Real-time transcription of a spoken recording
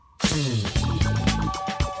And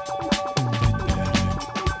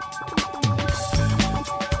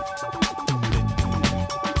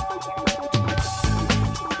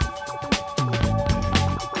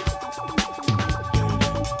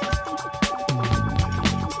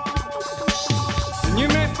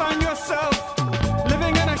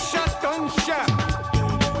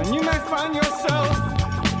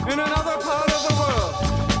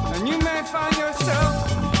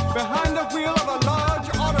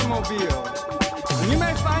you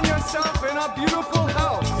may find yourself in a beautiful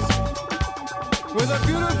house with a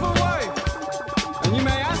beautiful wife. And you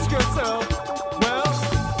may ask yourself, well,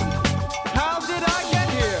 how did I get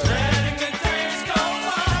here? Letting the days go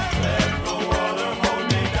by, let the water hold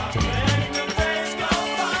me down. Letting the days go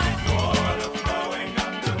by, water flowing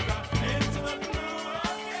underground into the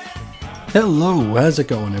blue again. Hello, how's it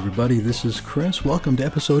going, everybody? This is Chris. Welcome to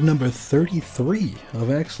episode number 33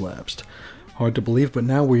 of X-Lapsed. Hard to believe, but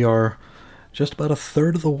now we are just about a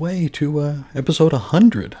third of the way to episode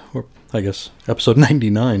 100, or I guess episode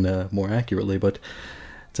 99 more accurately, but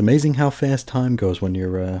it's amazing how fast time goes when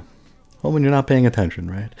you're not paying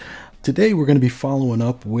attention, right? Today we're going to be following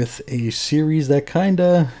up with a series that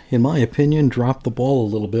kinda, in my opinion, dropped the ball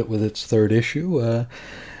a little bit with its third issue.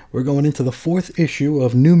 We're going into the fourth issue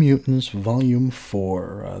of New Mutants Volume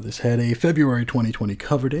 4. This had a February 2020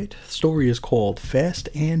 cover date. The story is called Fast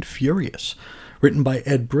and Furious, written by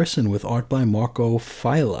Ed Brisson with art by Marco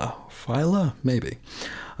Failla. Failla? Maybe.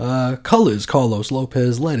 Colors, Carlos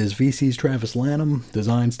Lopez. Letters, VC's Travis Lanham.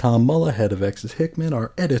 Designs, Tom Muller. Head of X's Hickman.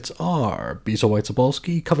 Our edits are Bisa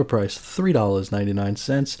White-Sobolski. Cover price,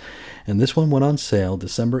 $3.99. And this one went on sale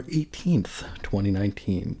December 18th,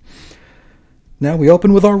 2019. Now we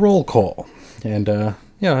open with our roll call, and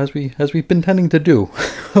as we've been tending to do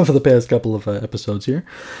over the past couple of episodes here,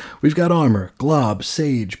 we've got Armor, Glob,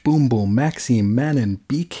 Sage, Boom Boom, Maxime, Manon,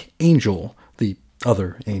 Beak, Angel, the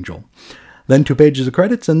other Angel. Then 2 pages of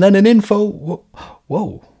credits, and then an info.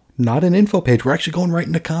 Whoa, not an info page. We're actually going right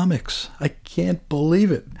into comics. I can't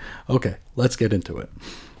believe it. Okay, let's get into it.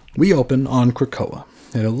 We open on Krakoa,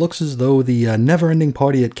 and it looks as though the never-ending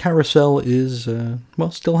party at Carousel is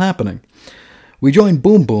still happening. We join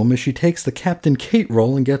Boom Boom as she takes the Captain Kate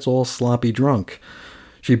role and gets all sloppy drunk.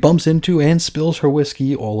 She bumps into and spills her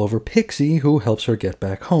whiskey all over Pixie, who helps her get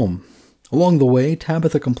back home. Along the way,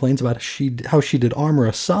 Tabitha complains about how she did Armor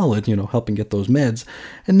a solid, helping get those meds,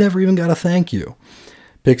 and never even got a thank you.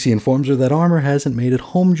 Pixie informs her that Armor hasn't made it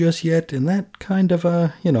home just yet, and that kind of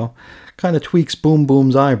tweaks Boom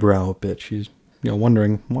Boom's eyebrow a bit. She's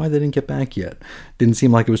wondering why they didn't get back yet. Didn't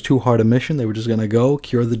seem like it was too hard a mission. They were just going to go,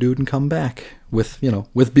 cure the dude, and come back with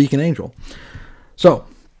Beak and Angel. So,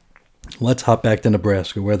 let's hop back to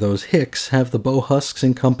Nebraska, where those Hicks have the Bo Husks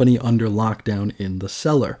and company under lockdown in the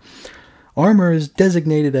cellar. Armor is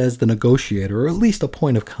designated as the negotiator, or at least a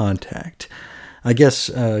point of contact. I guess,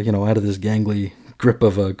 out of this gangly grip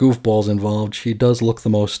of goofballs involved, she does look the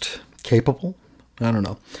most capable. I don't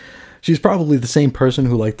know. She's probably the same person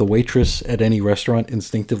who, like the waitress at any restaurant,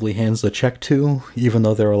 instinctively hands the check to, even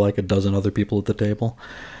though there are like a dozen other people at the table.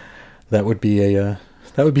 That would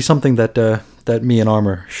be something that me and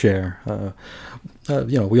Armor share.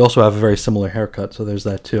 We also have a very similar haircut, so there's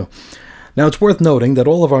that too. Now it's worth noting that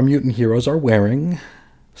all of our mutant heroes are wearing,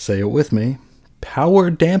 say it with me,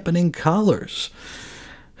 power-dampening collars.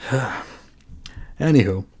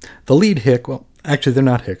 Anywho, the lead Hick, actually they're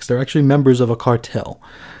not Hicks, they're actually members of a cartel.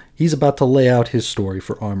 He's about to lay out his story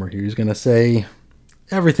for Armor here. He's going to say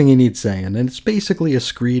everything he needs saying, and it's basically a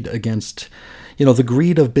screed against, the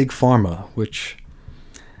greed of Big Pharma, which,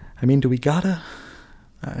 do we gotta?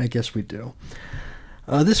 I guess we do.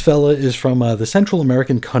 This fella is from the Central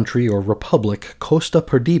American country or republic, Costa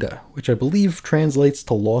Perdida, which I believe translates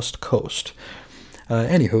to Lost Coast.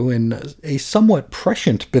 Anywho, in a somewhat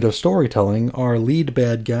prescient bit of storytelling, our lead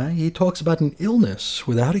bad guy, he talks about an illness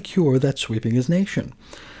without a cure that's sweeping his nation,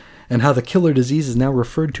 and how the killer disease is now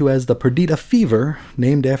referred to as the Perdita fever,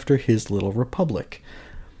 named after his little republic.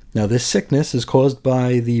 Now, this sickness is caused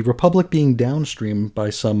by the republic being downstream by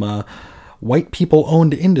some white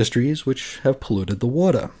people-owned industries which have polluted the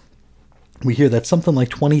water. We hear that something like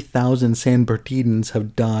 20,000 San Bernardines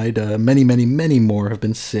have died, many, many, many more have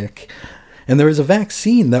been sick, and there is a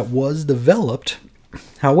vaccine that was developed.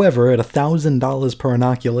 However, at $1,000 per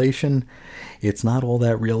inoculation, it's not all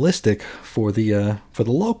that realistic for the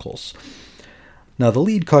locals. Now, the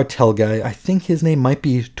lead cartel guy, I think his name might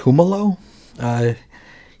be Tumalo.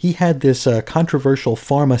 He had this controversial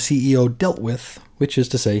pharma CEO dealt with, which is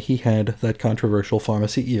to say he had that controversial pharma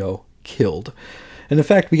CEO killed. And in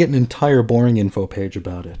fact, we get an entire boring info page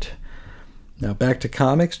about it. Now back to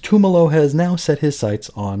comics, Tumalo has now set his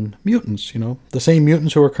sights on mutants, the same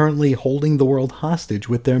mutants who are currently holding the world hostage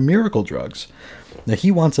with their miracle drugs. Now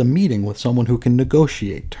he wants a meeting with someone who can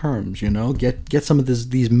negotiate terms, get some of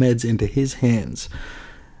these meds into his hands.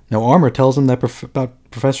 Now Armor tells him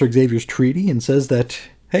about Professor Xavier's treaty and says that,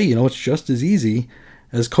 hey, it's just as easy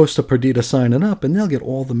as Costa Perdita signing up and they'll get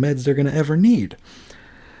all the meds they're going to ever need.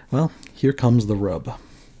 Well, here comes the rub.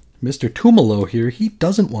 Mr. Tumalo here, he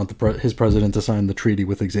doesn't want his president to sign the treaty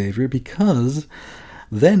with Xavier because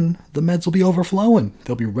then the meds will be overflowing.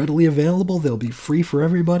 They'll be readily available, they'll be free for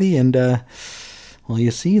everybody, and,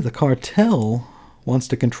 you see, the cartel wants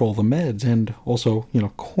to control the meds and also,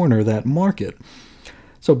 corner that market.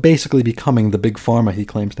 So basically becoming the big pharma he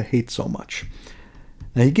claims to hate so much.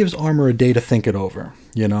 Now he gives Armor a day to think it over.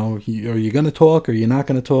 Are you going to talk or are you not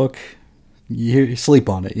going to talk? You sleep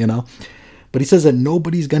on it, But he says that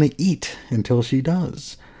nobody's going to eat until she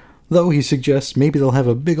does. Though he suggests maybe they'll have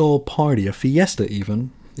a big old party, a fiesta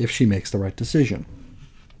even, if she makes the right decision.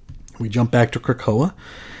 We jump back to Krakoa,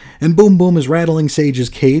 and Boom Boom is rattling Sage's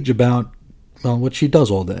cage about, what she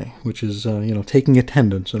does all day, which is, taking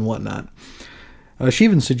attendance and whatnot. She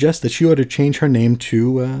even suggests that she ought to change her name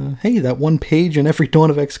to, that one page in every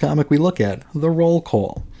Dawn of X comic we look at, the roll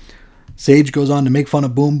call. Sage goes on to make fun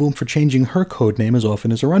of Boom Boom for changing her code name as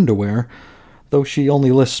often as her underwear, though she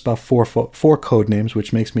only lists about four code names,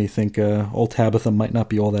 which makes me think old Tabitha might not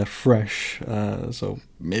be all that fresh, so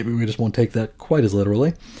maybe we just won't take that quite as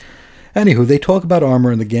literally. Anywho, they talk about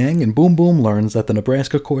Armor and the gang, and Boom Boom learns that the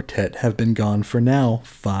Nebraska Quartet have been gone for now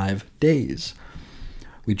 5 days.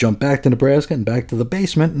 We jump back to Nebraska and back to the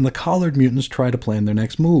basement, and the collared mutants try to plan their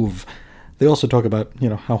next move. They also talk about,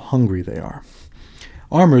 how hungry they are.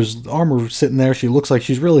 Armor's sitting there. She looks like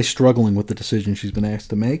she's really struggling with the decision she's been asked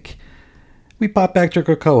to make. We pop back to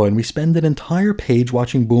Krakoa, and we spend an entire page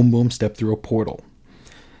watching Boom Boom step through a portal.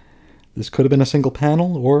 This could have been a single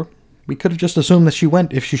panel, or we could have just assumed that she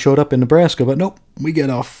went if she showed up in Nebraska, but nope, we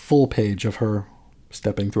get a full page of her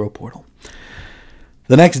stepping through a portal.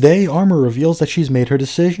 The next day, Armor reveals that she's made her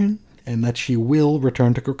decision, and that she will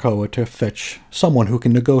return to Krakoa to fetch someone who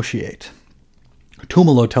can negotiate.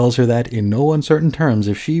 Tumalo tells her that, in no uncertain terms,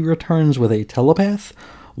 if she returns with a telepath,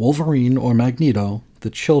 Wolverine, or Magneto, the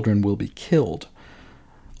children will be killed.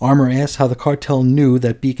 Armor asks how the cartel knew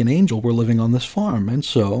that Beak and Angel were living on this farm, and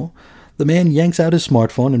so the man yanks out his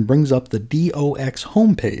smartphone and brings up the DOX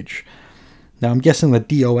homepage. Now, I'm guessing that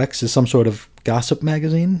DOX is some sort of gossip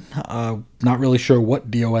magazine. Not really sure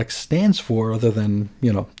what DOX stands for other than,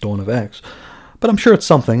 Dawn of X. But I'm sure it's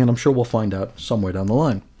something, and I'm sure we'll find out somewhere down the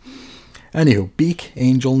line. Anywho, Beak,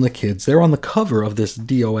 Angel, and the kids, they're on the cover of this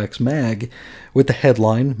DOX mag with the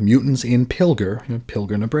headline, Mutants in Pilger,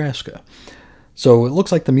 Nebraska. So it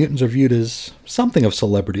looks like the mutants are viewed as something of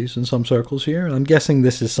celebrities in some circles here, and I'm guessing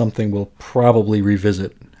this is something we'll probably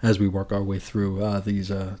revisit as we work our way through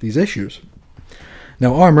these issues.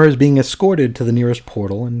 Now Armor is being escorted to the nearest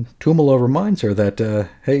portal, and Tumalo reminds her that,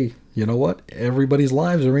 hey, you know what? Everybody's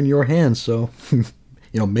lives are in your hands, so,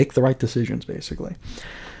 make the right decisions, basically.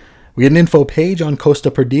 We get an info page on Costa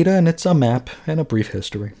Perdita, and it's a map and a brief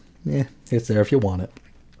history. It's there if you want it.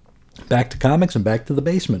 Back to comics and back to the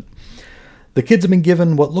basement. The kids have been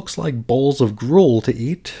given what looks like bowls of gruel to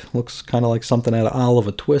eat. Looks kind of like something out of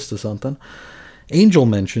Oliver Twist or something. Angel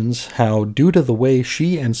mentions how, due to the way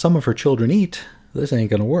she and some of her children eat, this ain't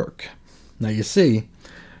going to work. Now you see,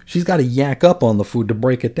 she's got to yak up on the food to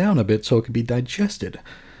break it down a bit so it can be digested.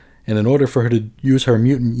 And in order for her to use her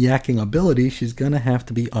mutant yakking ability, she's going to have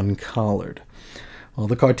to be uncollared. Well,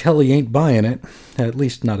 the Cartelli ain't buying it, at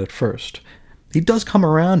least not at first. He does come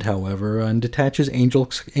around, however, and detaches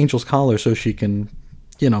Angel's collar so she can,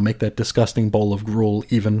 make that disgusting bowl of gruel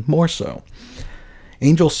even more so.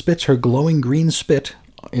 Angel spits her glowing green spit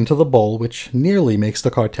into the bowl, which nearly makes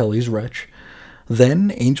the Cartellis retch.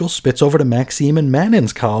 Then Angel spits over to Maxime and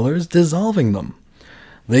Manin's collars, dissolving them.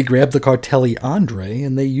 They grab the Cartelli Andre,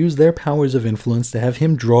 and they use their powers of influence to have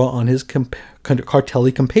him draw on his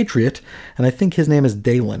Cartelli compatriot, and I think his name is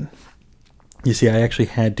Dalen. You see, I actually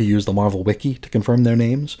had to use the Marvel Wiki to confirm their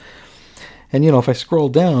names. And, if I scroll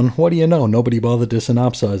down, what do you know? Nobody bothered to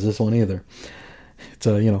synopsize this one either. It's,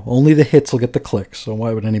 only the hits will get the clicks, so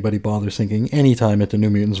why would anybody bother sinking any time into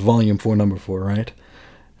New Mutants Volume 4, Number 4, right?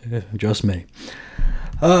 Just me.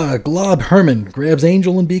 Glob Herman grabs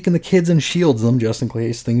Angel and Beak and the kids and shields them just in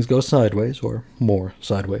case things go sideways, or more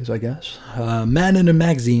sideways, I guess. Manon and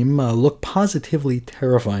Maxime look positively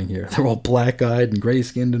terrifying here. They're all black-eyed and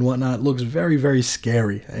gray-skinned and whatnot. Looks very, very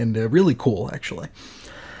scary and really cool, actually.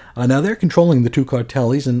 Now they're controlling the two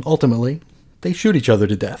Cartellis, and ultimately, they shoot each other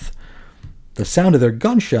to death. The sound of their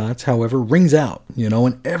gunshots, however, rings out,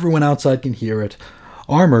 and everyone outside can hear it.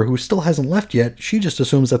 Armor, who still hasn't left yet, she just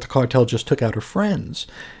assumes that the cartel just took out her friends.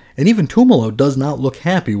 And even Tumalo does not look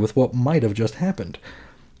happy with what might have just happened.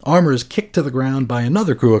 Armor is kicked to the ground by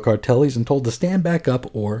another crew of cartels and told to stand back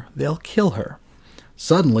up or they'll kill her.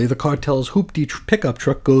 Suddenly, the cartel's hoopty pickup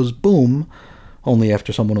truck goes boom, only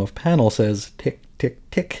after someone off panel says tick, tick,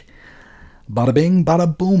 tick. Bada bing,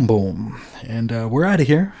 bada boom, boom. And we're out of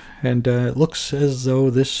here. And it looks as though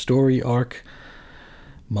this story arc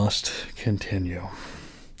must continue.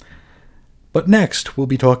 But next, we'll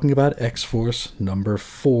be talking about X-Force number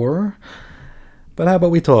 4. But how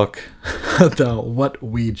about we talk about what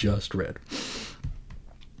we just read?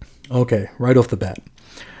 Okay, right off the bat.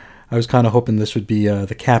 I was kind of hoping this would be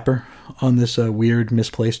the capper on this weird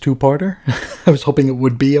misplaced two-parter. I was hoping it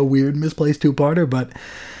would be a weird misplaced two-parter, but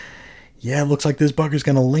yeah, it looks like this bugger's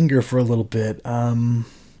going to linger for a little bit. I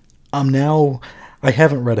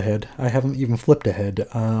haven't read ahead. I haven't even flipped ahead.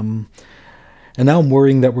 And now I'm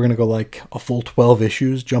worrying that we're going to go like a full 12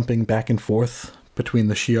 issues jumping back and forth between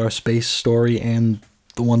the Shi'ar space story and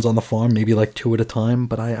the ones on the farm, maybe like 2 at a time,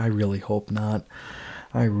 but I really hope not.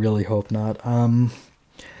 I really hope not. Now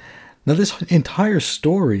this entire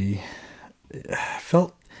story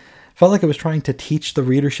felt like it was trying to teach the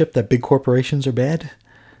readership that big corporations are bad.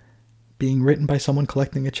 Being written by someone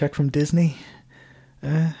collecting a check from Disney.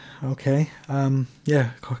 Okay.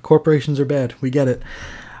 Yeah, corporations are bad. We get it.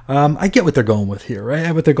 I get what they're going with here,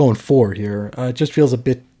 right? What they're going for here. It just feels a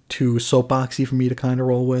bit too soapboxy for me to kind of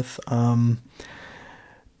roll with.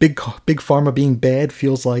 Big Pharma being bad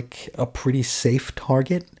feels like a pretty safe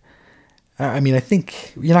target. I mean, I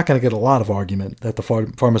think you're not going to get a lot of argument that the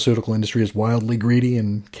pharmaceutical industry is wildly greedy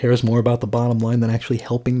and cares more about the bottom line than actually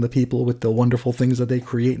helping the people with the wonderful things that they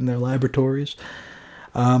create in their laboratories.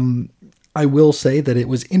 I will say that it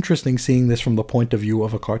was interesting seeing this from the point of view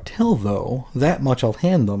of a cartel, though. That much I'll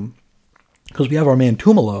hand them. Because we have our man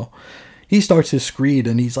Tumalo. He starts his screed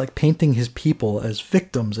and he's like painting his people as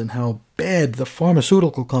victims and how bad the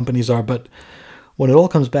pharmaceutical companies are. But when it all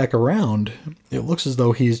comes back around, it looks as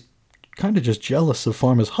though he's kind of just jealous of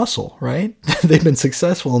Pharma's hustle, right? They've been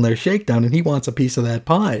successful in their shakedown and he wants a piece of that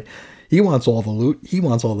pie. He wants all the loot. He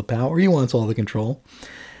wants all the power. He wants all the control.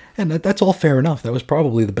 And that's all fair enough. That was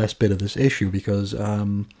probably the best bit of this issue because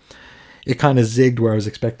it kind of zigged where I was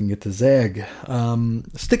expecting it to zag.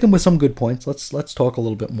 Sticking with some good points, let's talk a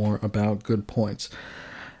little bit more about good points.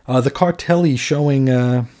 The Cartelli showing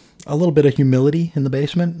a little bit of humility in the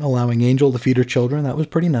basement, allowing Angel to feed her children. That was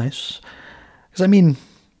pretty nice. Because I mean,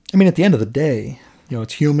 at the end of the day,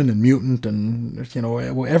 it's human and mutant, and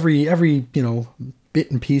every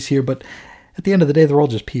bit and piece here. But at the end of the day, they're all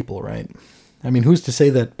just people, right? I mean, who's to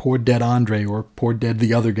say that poor dead Andre or poor dead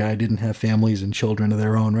the other guy didn't have families and children of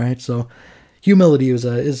their own, right? So, humility was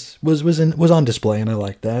on display, and I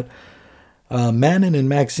like that. Manon and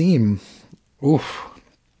Maxime, oof,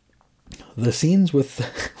 the scenes with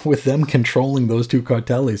them controlling those two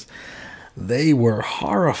Cartellis, they were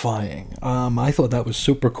horrifying. I thought that was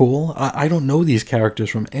super cool. I don't know these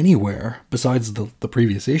characters from anywhere besides the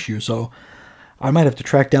previous issue, so I might have to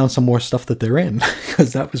track down some more stuff that they're in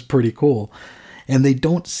because that was pretty cool. And they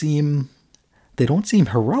don't seem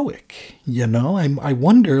heroic, I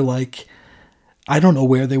wonder, like, I don't know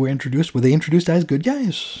where they were introduced. Were they introduced as good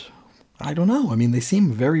guys? I don't know. I mean, they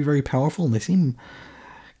seem very, very powerful and they seem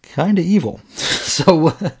kind of evil.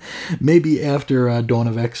 So maybe after Dawn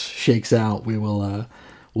of X shakes out, we'll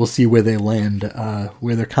see where they land,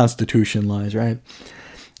 where their constitution lies, right?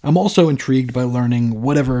 I'm also intrigued by learning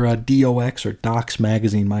whatever DOX or Docs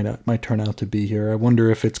magazine might turn out to be here. I wonder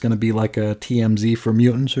if it's going to be like a TMZ for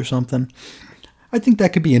mutants or something. I think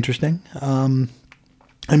that could be interesting. I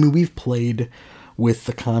mean, we've played with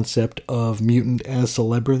the concept of mutant as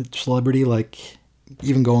celebrity, like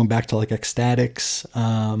even going back to like Ecstatics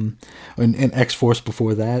and X-Force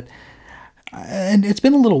before that. And it's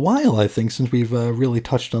been a little while, I think, since we've really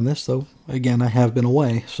touched on this, though, again, I have been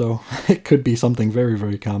away, so it could be something very,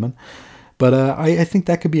 very common. But I think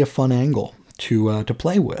that could be a fun angle to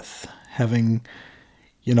play with, having,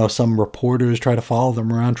 some reporters try to follow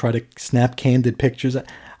them around, try to snap candid pictures.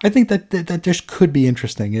 I think that just could be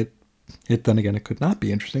interesting. It then again, it could not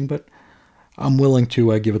be interesting, but I'm willing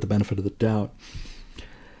to give it the benefit of the doubt.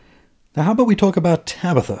 Now, how about we talk about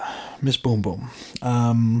Tabitha, Miss Boom Boom?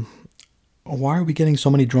 Why are we getting so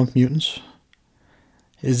many drunk mutants?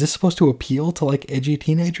 Is this supposed to appeal to, like, edgy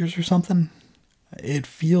teenagers or something? It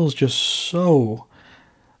feels just so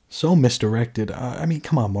misdirected. I mean,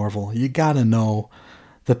 come on, Marvel. You gotta know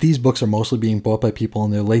that these books are mostly being bought by people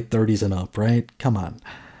in their late 30s and up, right? Come on.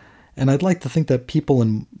 And I'd like to think that people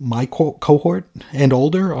in my cohort and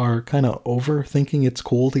older are kind of over thinking it's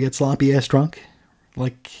cool to get sloppy ass drunk,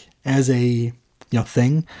 like as a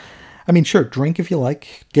thing. I mean, sure, drink if you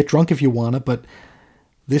like, get drunk if you want to, but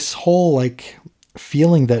this whole like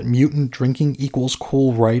feeling that mutant drinking equals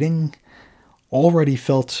cool writing already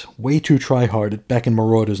felt way too try-hard back in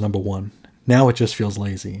Marauders #1. Now it just feels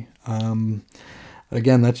lazy.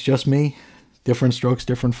 Again, that's just me. Different strokes,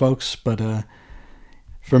 different folks, but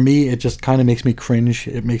for me, it just kind of makes me cringe.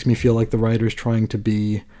 It makes me feel like the writer's trying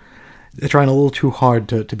a little too hard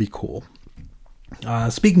to be cool.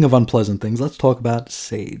 Speaking of unpleasant things, let's talk about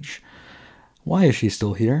Sage. Why is she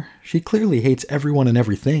still here? She clearly hates everyone and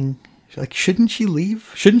everything. Like, shouldn't she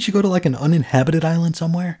leave? Shouldn't she go to like an uninhabited island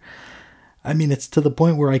somewhere? I mean, it's to the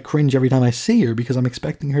point where I cringe every time I see her because I'm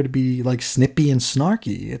expecting her to be like snippy and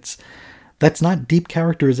snarky. That's not deep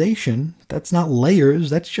characterization. That's not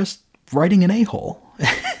layers. That's just writing an a-hole.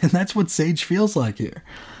 And that's what Sage feels like here.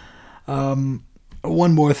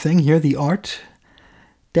 One more thing here. The art,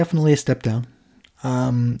 definitely a step down.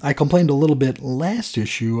 I complained a little bit last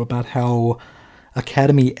issue about how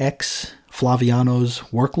Academy X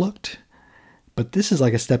Flaviano's work looked. But this is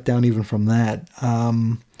like a step down even from that.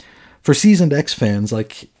 For seasoned X fans,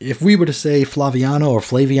 like if we were to say Flaviano or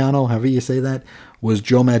Flaviano, however you say that, was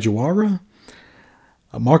Joe Madureira,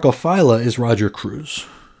 Marco Fila is Roger Cruz.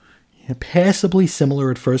 Passably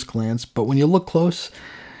similar at first glance, but when you look close,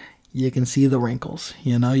 you can see the wrinkles.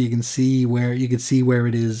 You can see where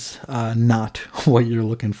it is not what you're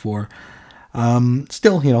looking for.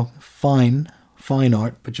 Still, fine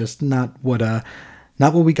art, but just not what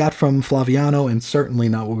we got from Flaviano, and certainly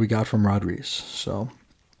not what we got from Rodriguez. So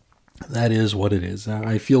that is what it is.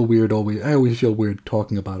 I feel weird always. I always feel weird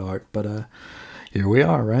talking about art, but here we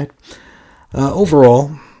are, right?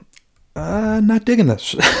 Overall, not digging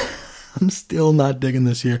this. I'm still not digging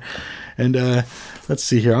this here. And let's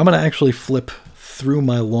see here. I'm going to actually flip through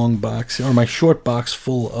my long box, or my short box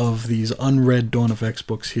full of these unread Dawn of X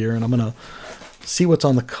books here, and I'm going to see what's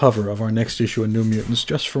on the cover of our next issue of New Mutants,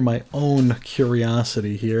 just for my own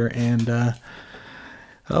curiosity here. And,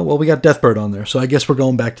 we got Deathbird on there, so I guess we're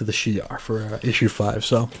going back to the Shi'ar for issue 5.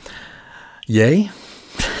 So, yay.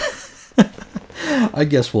 I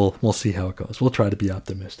guess we'll see how it goes. We'll try to be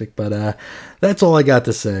optimistic, but that's all I got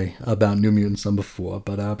to say about New Mutants #4.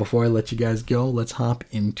 But before I let you guys go, let's hop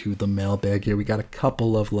into the mailbag here. We got a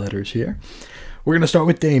couple of letters here. We're going to start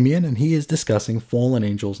with Damien, and he is discussing Fallen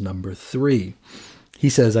Angels #3. He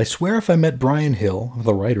says, I swear if I met Brian Hill,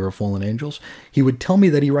 the writer of Fallen Angels, he would tell me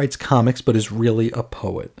that he writes comics but is really a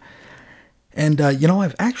poet. And,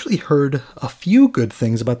 I've actually heard a few good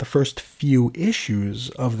things about the first few issues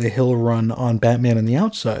of the Hill run on Batman and the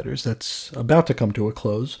Outsiders that's about to come to a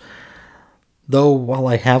close. Though, while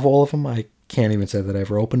I have all of them, I can't even say that I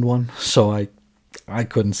ever opened one, so I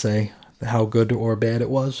couldn't say how good or bad it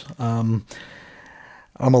was. I'm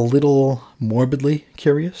a little morbidly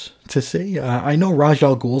curious to see. I know Ra's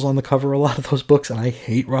al Ghul's on the cover of a lot of those books, and I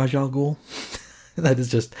hate Ra's al Ghul. That is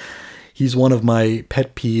just... He's one of my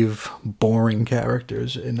pet peeve, boring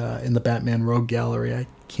characters in the Batman Rogue Gallery. I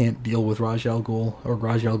can't deal with Ra's al Ghul or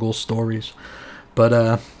Ra's al Ghul stories. But,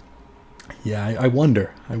 I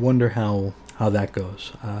wonder. I wonder how that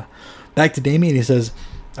goes. Back to Damien, he says,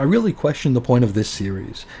 I really question the point of this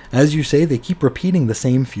series. As you say, they keep repeating the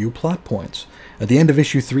same few plot points. At the end of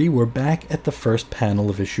issue 3, we're back at the first panel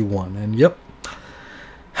of issue 1. And yep,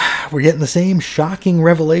 we're getting the same shocking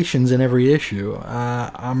revelations in every issue.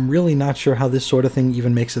 I'm really not sure how this sort of thing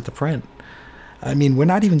even makes it to print. I mean, we're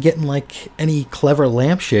not even getting, like, any clever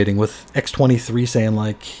lampshading with X-23 saying,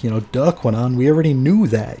 like, Duck went on. We already knew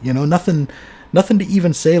that. Nothing to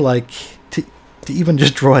even say, like, to even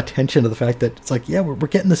just draw attention to the fact that it's like, yeah, we're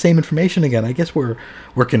getting the same information again. I guess we're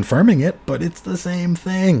confirming it, but it's the same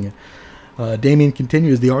thing. Damien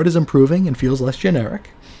continues, the art is improving and feels less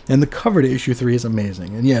generic. And the cover to issue 3 is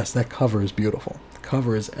amazing. And yes, that cover is beautiful. The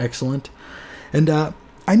cover is excellent. And I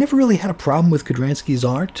never really had a problem with Kudransky's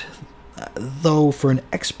art, though for an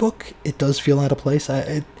X book, it does feel out of place.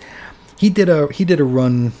 He did a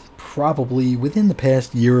run probably within the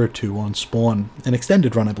past year or two on Spawn, an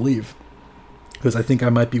extended run, I believe, because I think I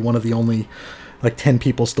might be one of the only 10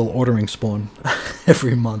 people still ordering Spawn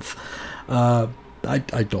every month. I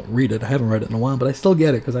don't read it. I haven't read it in a while, but I still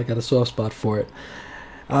get it because I got a soft spot for it.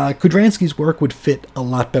 Kudransky's work would fit a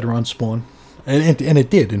lot better on Spawn, and it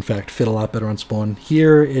did, in fact, fit a lot better on Spawn.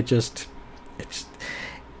 Here, it's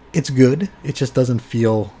good. It just doesn't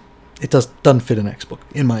fit an X book,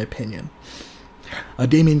 in my opinion.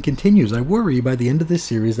 Damien continues, I worry by the end of this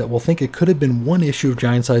series that we'll think it could have been one issue of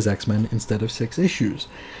Giant Size X-Men instead of 6 issues.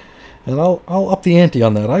 And I'll up the ante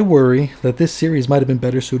on that. I worry that this series might have been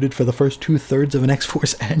better suited for the first 2/3 of an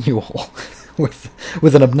X-Force annual, with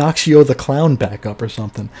an Obnoxio the Clown backup or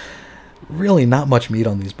something. Really not much meat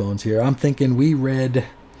on these bones here. I'm thinking we read...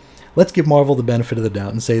 Let's give Marvel the benefit of the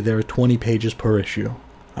doubt and say there are 20 pages per issue.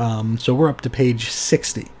 So we're up to page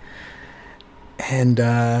 60.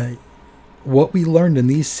 And what we learned in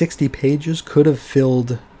these 60 pages could have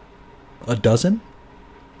filled a dozen,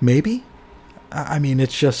 maybe? I mean,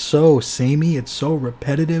 it's just so samey, it's so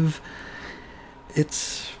repetitive.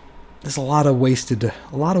 There's a lot of wasted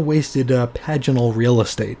paginal real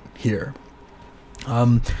estate here.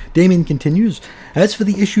 Damien continues, as for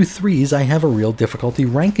the issue 3s, I have a real difficulty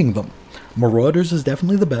ranking them. Marauders is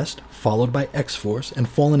definitely the best, followed by X-Force, and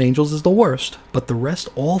Fallen Angels is the worst, but the rest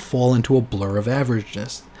all fall into a blur of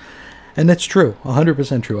averageness. And that's true,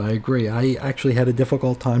 100% true, I agree. I actually had a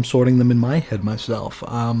difficult time sorting them in my head myself.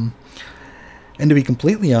 And to be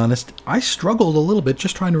completely honest, I struggled a little bit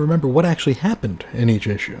just trying to remember what actually happened in each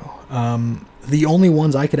issue. The only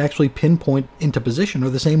ones I could actually pinpoint into position are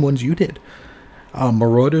the same ones you did.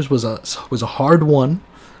 Marauders was a hard 1,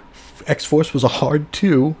 X-Force was a hard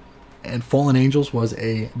 2, and Fallen Angels was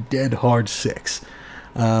a dead hard 6.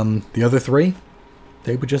 The other 3,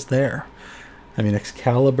 they were just there. I mean,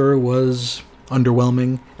 Excalibur was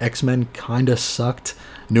underwhelming, X-Men kinda sucked,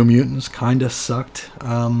 New Mutants kinda sucked,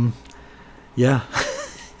 yeah.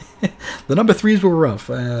 The number 3s were rough.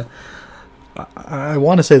 I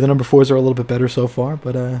want to say the number 4s are a little bit better so far,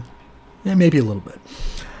 but yeah, maybe a little bit.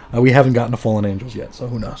 We haven't gotten to Fallen Angels yet, so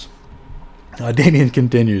who knows. Damien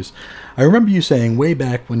continues. I remember you saying way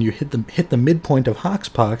back when you hit the midpoint of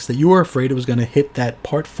Hoxpox that you were afraid it was going to hit that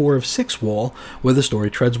part 4 of 6 wall where the story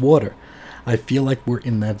treads water. I feel like we're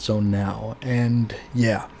in that zone now, and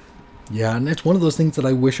yeah, and it's one of those things that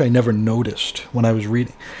I wish I never noticed when I was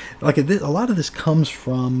reading. Like, a lot of this comes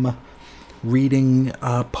from reading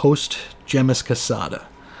post Gemis Quesada.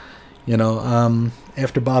 You know,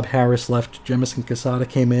 after Bob Harris left, Gemis and Quesada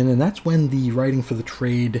came in, and that's when the writing for the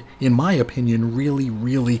trade, in my opinion, really,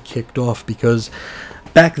 really kicked off, because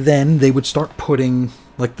back then they would start putting,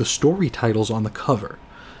 like, the story titles on the cover.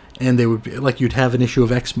 And they would be, like, you'd have an issue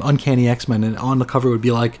of Uncanny X-Men, and on the cover would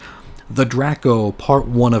be like, The Draco, part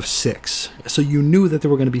 1 of 6. So you knew that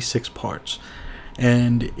there were going to be 6 parts.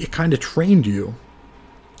 And it kind of trained you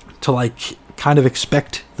to, like, kind of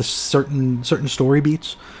expect the certain story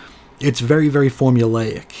beats. It's very, very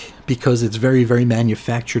formulaic, because it's very, very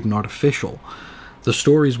manufactured and artificial. The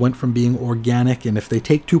stories went from being organic, and if they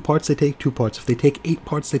take 2 parts, they take 2 parts. If they take 8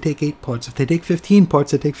 parts, they take 8 parts. If they take 15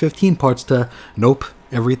 parts, they take 15 parts, to, nope,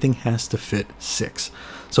 everything has to fit 6.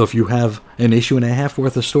 So if you have an issue and a half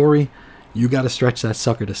worth of story, you got to stretch that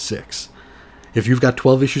sucker to 6. If you've got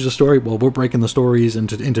 12 issues of story, well, we're breaking the stories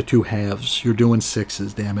into 2 halves. You're doing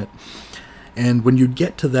 6s, damn it. And when you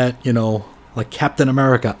get to that, you know, like Captain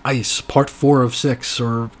America, Ice, part 4 of 6,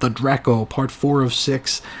 or The Draco, part 4 of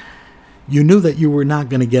 6, you knew that you were not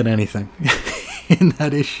going to get anything in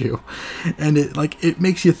that issue. And it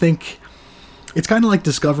makes you think. It's kind of like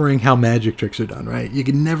discovering how magic tricks are done, right? You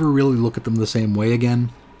can never really look at them the same way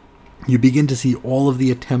again. You begin to see all of the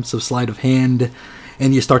attempts of sleight of hand,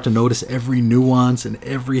 and you start to notice every nuance and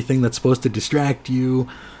everything that's supposed to distract you.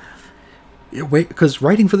 Because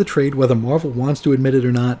writing for the trade, whether Marvel wants to admit it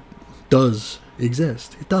or not, does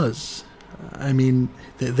exist. It does. I mean,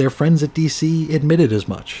 their friends at DC admitted as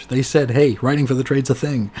much. They said, hey, writing for the trade's a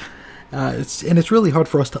thing. It's really hard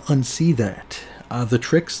for us to unsee that. The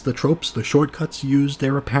tricks, the tropes, the shortcuts used,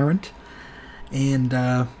 they're apparent. And,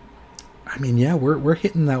 I mean, yeah, we're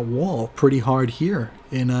hitting that wall pretty hard here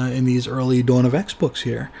in these early Dawn of X books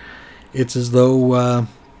here. It's as though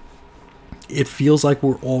it feels like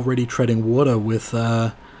we're already treading water with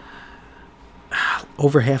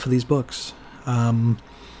over half of these books.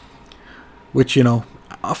 Which, you know,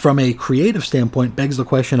 from a creative standpoint, begs the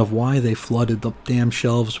question of why they flooded the damn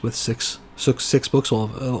shelves with six books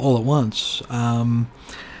all at once. I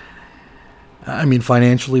mean,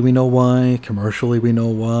 financially we know why, commercially we know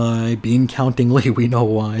why, bean countingly we know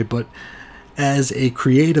why, but as a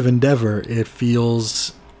creative endeavor, it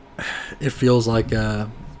feels like I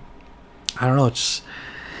don't know.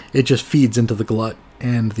 It just feeds into the glut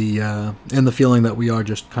and the feeling that we are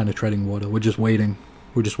just kind of treading water. We're just waiting.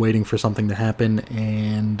 We're just waiting for something to happen,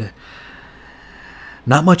 and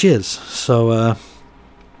not much is. So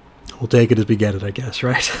we'll take it as we get it, I guess,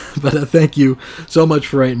 right? But thank you so much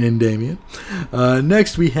for writing in, Damien.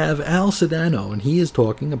 Next, we have Al Sedano, and he is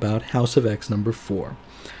talking about House of X number 4.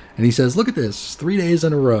 And he says, look at this, 3 days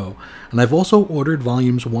in a row. And I've also ordered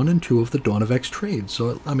volumes 1 and 2 of the Dawn of X trade.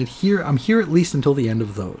 So, I mean, I'm here at least until the end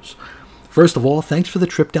of those. First of all, thanks for the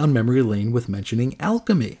trip down memory lane with mentioning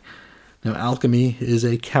Alchemy. Now, Alchemy is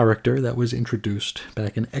a character that was introduced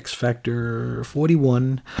back in X Factor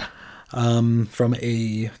 41 from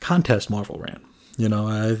a contest Marvel ran.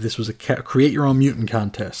 This was a create your own mutant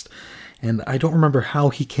contest. And I don't remember how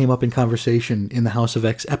he came up in conversation in the House of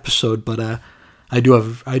X episode, but I do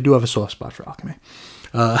have a soft spot for Alchemy.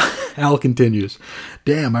 Al continues,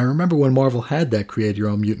 damn, I remember when Marvel had that create your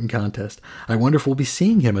own mutant contest. I wonder if we'll be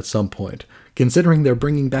seeing him at some point. Considering they're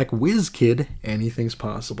bringing back WizKid, anything's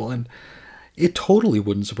possible. And it totally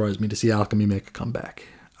wouldn't surprise me to see Alchemy make a comeback.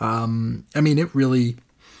 It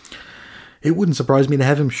wouldn't surprise me to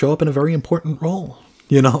have him show up in a very important role.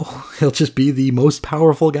 He'll just be the most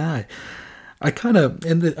powerful guy. I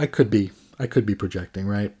could be projecting,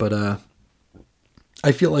 right? But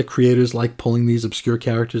I feel like creators like pulling these obscure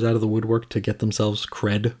characters out of the woodwork to get themselves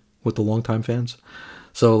cred with the longtime fans.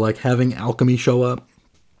 So like having Alchemy show up,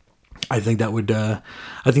 I think that would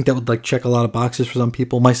like check a lot of boxes for some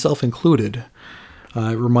people, myself included.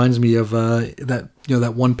 It reminds me of that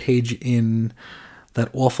one page in that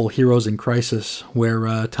awful Heroes in Crisis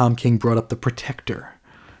where Tom King brought up the Protector,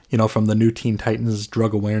 from the New Teen Titans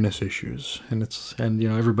drug awareness issues, and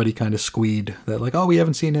everybody kind of squeed that, like, oh, we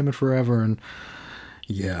haven't seen him in forever, and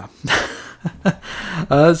yeah.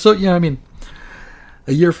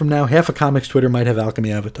 A year from now, half of comics Twitter might have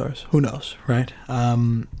Alchemy avatars. Who knows, right?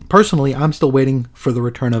 Personally, I'm still waiting for the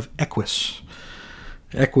return of Equus.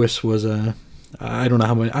 Equus was I don't know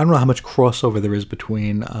how much crossover there is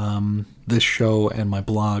between this show and my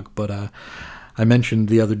blog, but I mentioned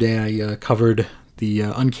the other day I covered the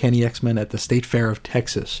Uncanny X-Men at the State Fair of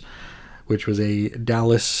Texas, which was a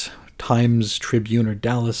Dallas Times Tribune or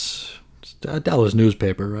Dallas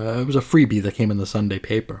newspaper. It was a freebie that came in the Sunday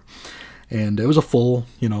paper, and it was a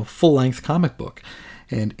full-length comic book,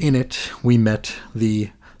 and in it we met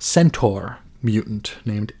the centaur mutant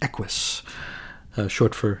named Equus.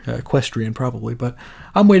 Short for equestrian, probably, but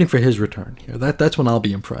I'm waiting for his return here. That's when I'll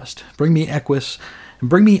be impressed. Bring me Equus, and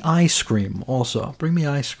bring me Ice Cream also. Bring me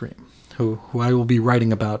Ice Cream, who I will be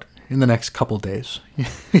writing about in the next couple days.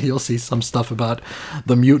 You'll see some stuff about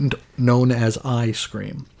the mutant known as Ice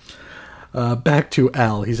Cream. Back to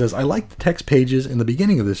Al. He says, I like the text pages in the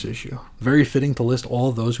beginning of this issue. Very fitting to list all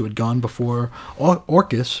of those who had gone before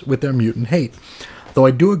Orcus with their mutant hate. Though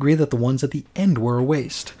I do agree that the ones at the end were a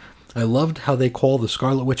waste. I loved how they call the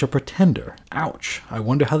Scarlet Witch a pretender. Ouch. I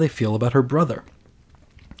wonder how they feel about her brother.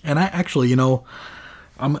 And I actually,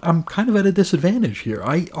 I'm kind of at a disadvantage here.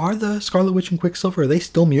 Are the Scarlet Witch and Quicksilver, are they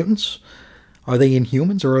still mutants? Are they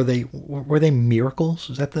Inhumans, or were they miracles?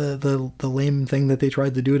 Is that the lame thing that they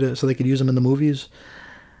tried to do so they could use them in the movies?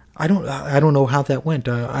 I don't know how that went.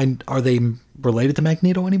 Are they related to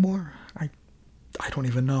Magneto anymore? I don't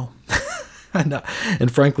even know.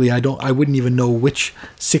 And frankly, I wouldn't even know which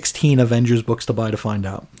 16 Avengers books to buy to find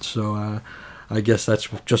out. So I guess that's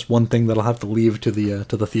just one thing that I'll have to leave to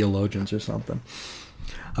the theologians or something.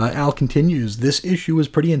 Al continues, this issue was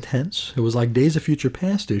pretty intense. It was like Days of Future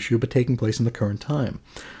Past issue, but taking place in the current time.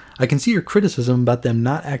 I can see your criticism about them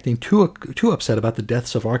not acting too upset about the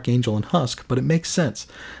deaths of Archangel and Husk, but it makes sense.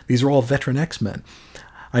 These are all veteran X-Men.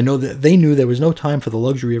 I know that they knew there was no time for the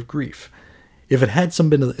luxury of grief. If it had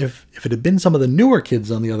been some of the newer kids,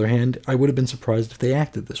 on the other hand, I would have been surprised if they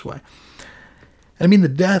acted this way. I mean, the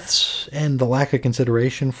deaths and the lack of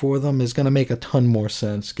consideration for them is going to make a ton more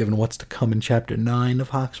sense given what's to come in Chapter 9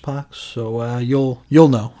 of Hoxpox. So you'll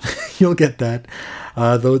know. You'll get that.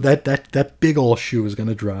 Though that big ol' shoe is going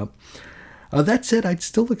to drop. That said, I'd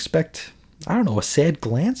still expect, I don't know, a sad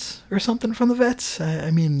glance or something from the vets.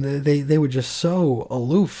 I mean, they were just so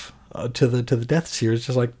aloof to the deaths here. It's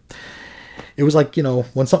just like... It was like,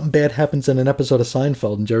 when something bad happens in an episode of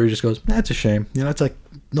Seinfeld and Jerry just goes, that's a shame. It's like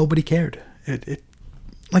nobody cared. It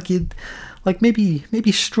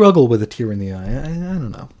maybe struggle with a tear in the eye. I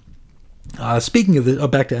don't know. Speaking of this,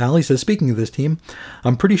 back to Al, he says, speaking of this team,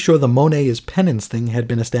 I'm pretty sure the Monet is penance thing had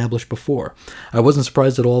been established before. I wasn't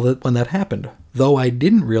surprised at all when that happened, though I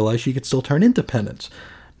didn't realize she could still turn into penance.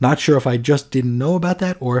 Not sure if I just didn't know about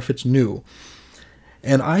that or if it's new.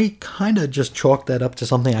 And I kind of just chalked that up to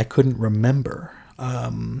something I couldn't remember.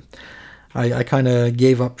 I kind of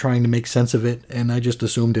gave up trying to make sense of it, and I just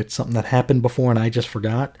assumed it's something that happened before and I just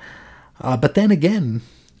forgot. But then again,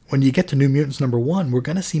 when you get to New Mutants number 1, we're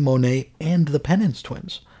going to see Monet and the Penance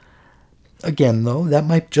Twins. Again, though, that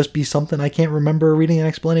might just be something I can't remember reading an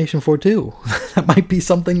explanation for, too. That might be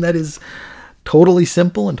something that is totally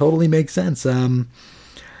simple and totally makes sense.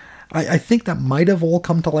 I think that might have all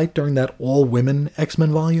come to light during that all-women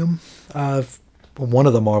X-Men volume. One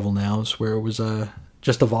of the Marvel Nows, where it was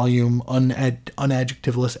just a volume,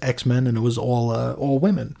 unadjectiveless X-Men, and it was all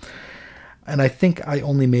women. And I think I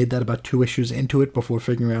only made that about 2 issues into it before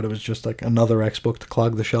figuring out it was just like another X book to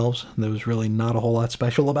clog the shelves. There was really not a whole lot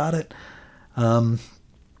special about it.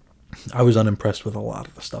 I was unimpressed with a lot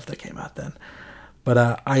of the stuff that came out then.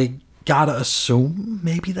 But I gotta assume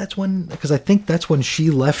maybe that's when, because I think that's when she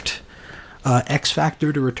left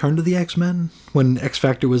X-Factor to return to the X-Men, when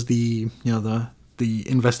X-Factor was the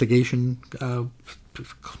investigation,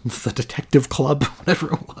 the detective club,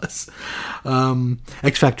 whatever it was.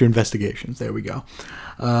 X-Factor Investigations, there we go.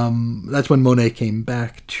 That's when Monet came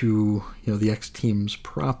back to, the X-Teams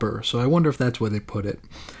proper. So I wonder if that's where they put it.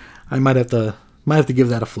 I might have to give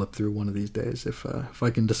that a flip through one of these days if I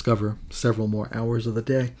can discover several more hours of the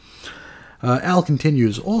day. Al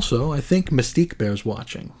continues, also, I think Mystique bears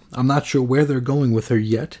watching. I'm not sure where they're going with her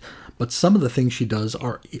yet, but some of the things she does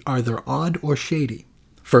are either odd or shady.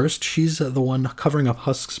 First, she's the one covering up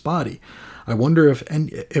Husk's body. I wonder if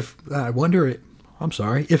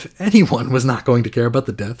anyone was not going to care about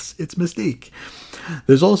the deaths, it's Mystique.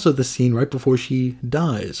 There's also the scene right before she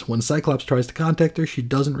dies. When Cyclops tries to contact her, she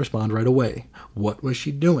doesn't respond right away. What was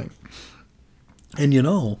she doing? And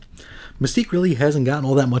Mystique really hasn't gotten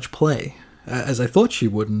all that much play, as I thought she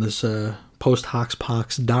would in this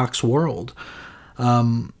post-Hoxpox Docs world.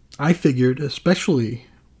 I figured, especially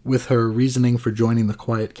with her reasoning for joining the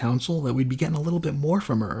Quiet Council, that we'd be getting a little bit more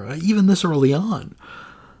from her, even this early on.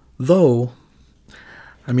 Though,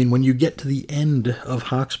 when you get to the end of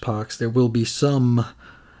Hoxpox, there'll be some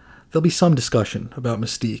discussion about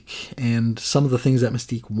Mystique and some of the things that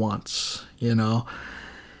Mystique wants,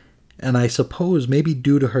 And I suppose maybe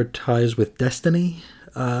due to her ties with Destiny,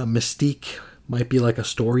 Mystique might be like a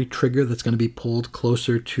story trigger that's going to be pulled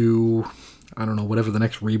closer to, I don't know, whatever the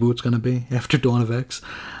next reboot's going to be after Dawn of X.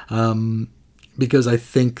 Because I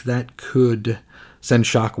think that could send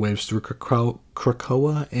shockwaves through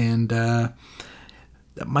Krakoa, and that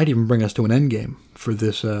might even bring us to an endgame for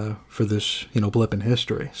this blip in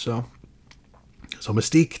history. So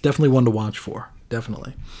Mystique, definitely one to watch for,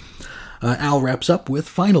 definitely. Al wraps up with,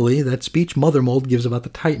 finally, that speech Mother Mold gives about the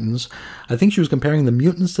Titans. I think she was comparing the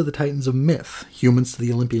mutants to the Titans of myth, humans to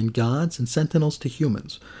the Olympian gods, and Sentinels to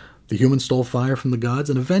humans. The humans stole fire from the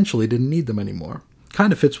gods and eventually didn't need them anymore.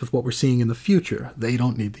 Kind of fits with what we're seeing in the future. They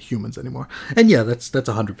don't need the humans anymore. And yeah, that's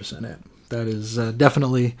 100% it. That is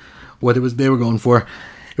definitely what they were going for.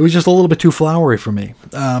 It was just a little bit too flowery for me.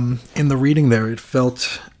 In the reading there, it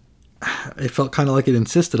felt kind of like it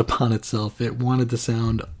insisted upon itself. It wanted to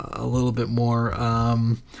sound a little bit more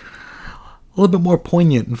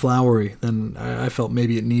poignant and flowery than I felt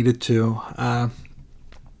maybe it needed to. I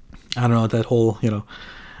don't know, that whole,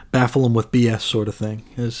 baffle them with BS sort of thing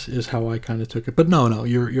is how I kind of took it. But no,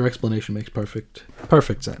 your explanation makes perfect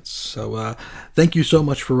sense. So thank you so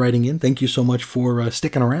much for writing in. Thank you so much for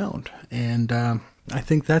sticking around. And I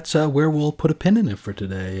think that's where we'll put a pin in it for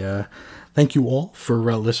today. Thank you all for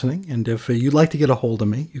listening. And if you'd like to get a hold of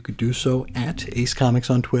me, you could do so at Ace Comics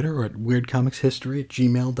on Twitter or at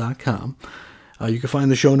weirdcomicshistory@gmail.com. You can find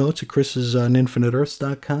the show notes at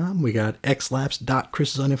chrisisoninfiniteearths.com. We got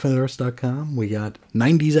xlaps.chrisisoninfiniteearths.com. We got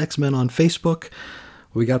 90s X-Men on Facebook.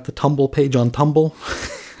 We got the Tumble page on Tumble.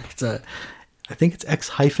 I think it's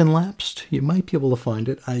X-Lapsed. You might be able to find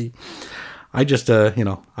it. I just,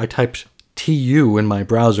 I typed TU in my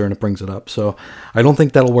browser and it brings it up. So I don't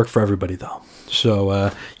think that'll work for everybody though.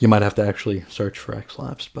 So you might have to actually search for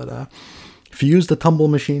X-Lapsed. But if you use the Tumble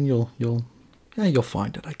machine, you'll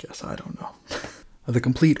find it, I guess. I don't know. The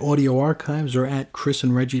complete audio archives are at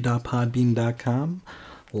chrisandreggie.podbean.com.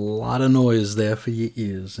 A lot of noise there for your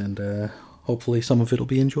ears, and hopefully some of it will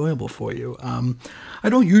be enjoyable for you. I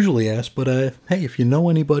don't usually ask, but hey, if you know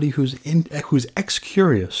anybody who's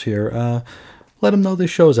X-curious here, let them know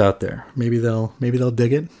this show's out there. Maybe they'll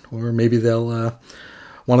dig it, or maybe they'll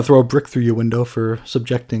want to throw a brick through your window for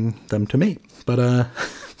subjecting them to me. But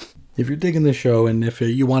if you're digging the show and if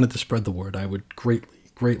you wanted to spread the word, I would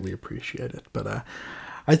greatly appreciate it. But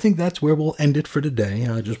I think that's where we'll end it for today.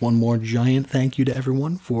 Just one more giant thank you to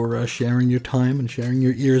everyone for sharing your time and sharing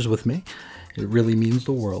your ears with me. It really means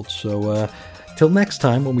the world. So till next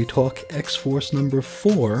time when we talk X-Force number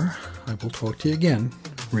 4, I will talk to you again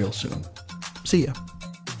real soon. See ya.